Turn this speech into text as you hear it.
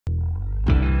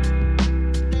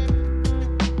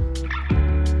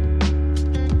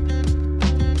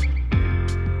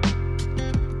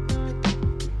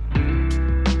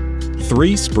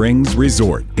Three Springs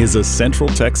Resort is a Central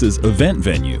Texas event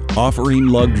venue offering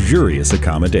luxurious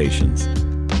accommodations.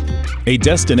 A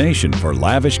destination for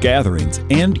lavish gatherings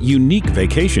and unique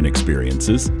vacation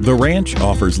experiences, the ranch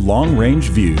offers long-range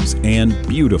views and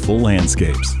beautiful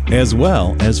landscapes, as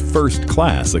well as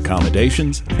first-class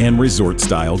accommodations and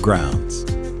resort-style grounds.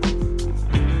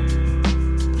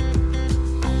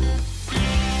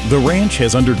 The ranch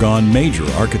has undergone major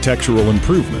architectural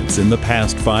improvements in the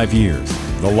past 5 years.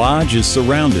 The lodge is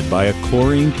surrounded by a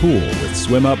chlorine pool with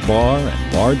swim-up bar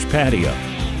and large patio.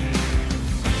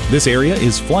 This area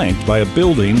is flanked by a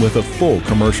building with a full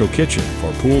commercial kitchen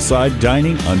for poolside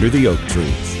dining under the oak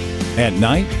trees. At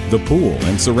night, the pool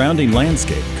and surrounding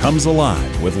landscape comes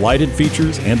alive with lighted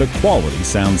features and a quality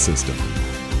sound system.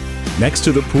 Next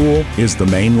to the pool is the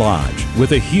main lodge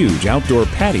with a huge outdoor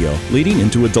patio leading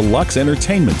into a deluxe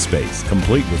entertainment space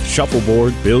complete with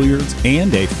shuffleboard, billiards,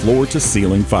 and a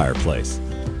floor-to-ceiling fireplace.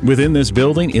 Within this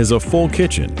building is a full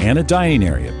kitchen and a dining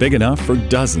area big enough for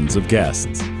dozens of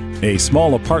guests. A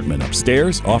small apartment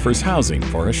upstairs offers housing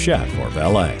for a chef or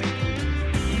valet.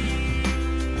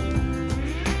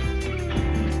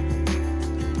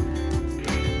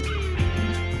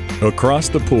 Across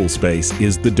the pool space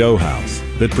is the Dough House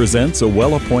that presents a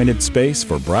well-appointed space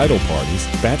for bridal parties,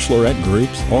 bachelorette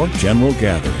groups, or general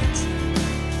gatherings.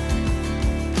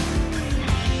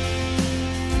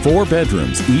 4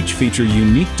 bedrooms each feature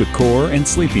unique decor and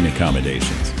sleeping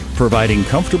accommodations, providing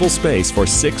comfortable space for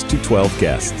 6 to 12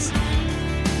 guests.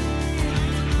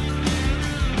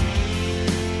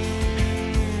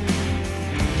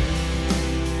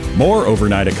 More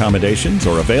overnight accommodations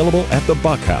are available at the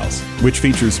Buck House, which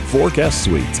features 4 guest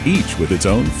suites, each with its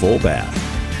own full bath.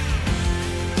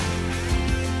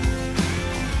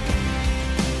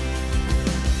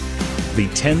 The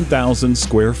 10,000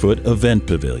 square foot event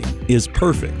pavilion is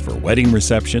perfect for wedding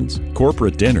receptions,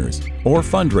 corporate dinners, or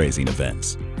fundraising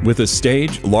events, with a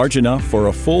stage large enough for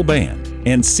a full band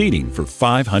and seating for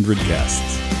 500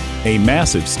 guests. A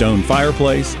massive stone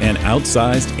fireplace and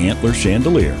outsized antler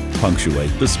chandelier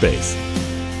punctuate the space.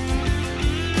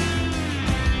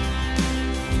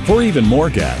 For even more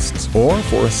guests, or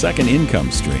for a second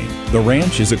income stream, the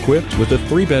ranch is equipped with a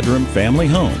 3-bedroom family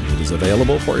home that is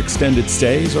available for extended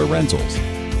stays or rentals.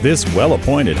 This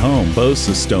well-appointed home boasts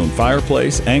a stone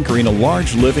fireplace anchoring a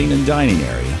large living and dining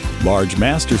area, large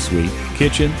master suite,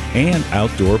 kitchen, and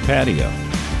outdoor patio.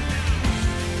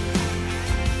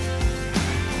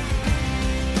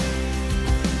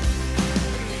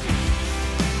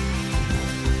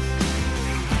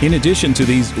 In addition to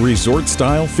these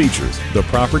resort-style features, the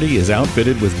property is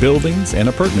outfitted with buildings and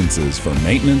appurtenances for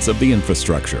maintenance of the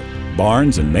infrastructure.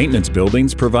 Barns and maintenance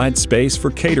buildings provide space for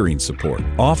catering support,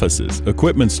 offices,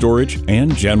 equipment storage,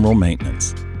 and general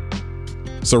maintenance.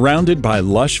 Surrounded by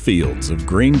lush fields of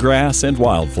green grass and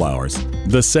wildflowers,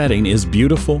 the setting is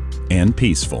beautiful and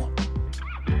peaceful.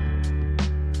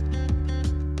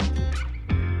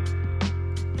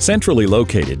 Centrally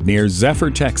located near Zephyr,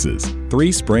 Texas,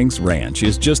 Three Springs Ranch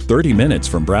is just 30 minutes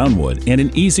from Brownwood and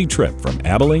an easy trip from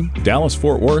Abilene,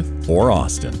 Dallas-Fort Worth, or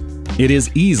Austin. It is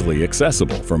easily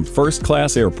accessible from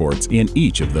first-class airports in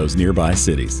each of those nearby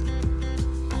cities.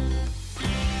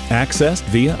 Accessed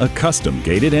via a custom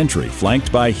gated entry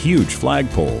flanked by huge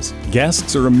flagpoles,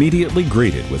 guests are immediately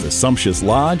greeted with a sumptuous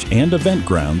lodge and event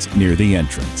grounds near the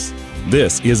entrance.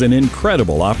 This is an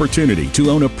incredible opportunity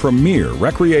to own a premier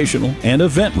recreational and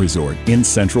event resort in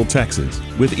Central Texas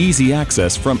with easy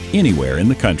access from anywhere in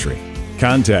the country.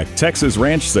 Contact Texas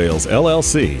Ranch Sales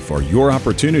LLC for your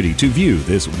opportunity to view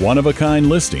this one-of-a-kind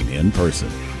listing in person.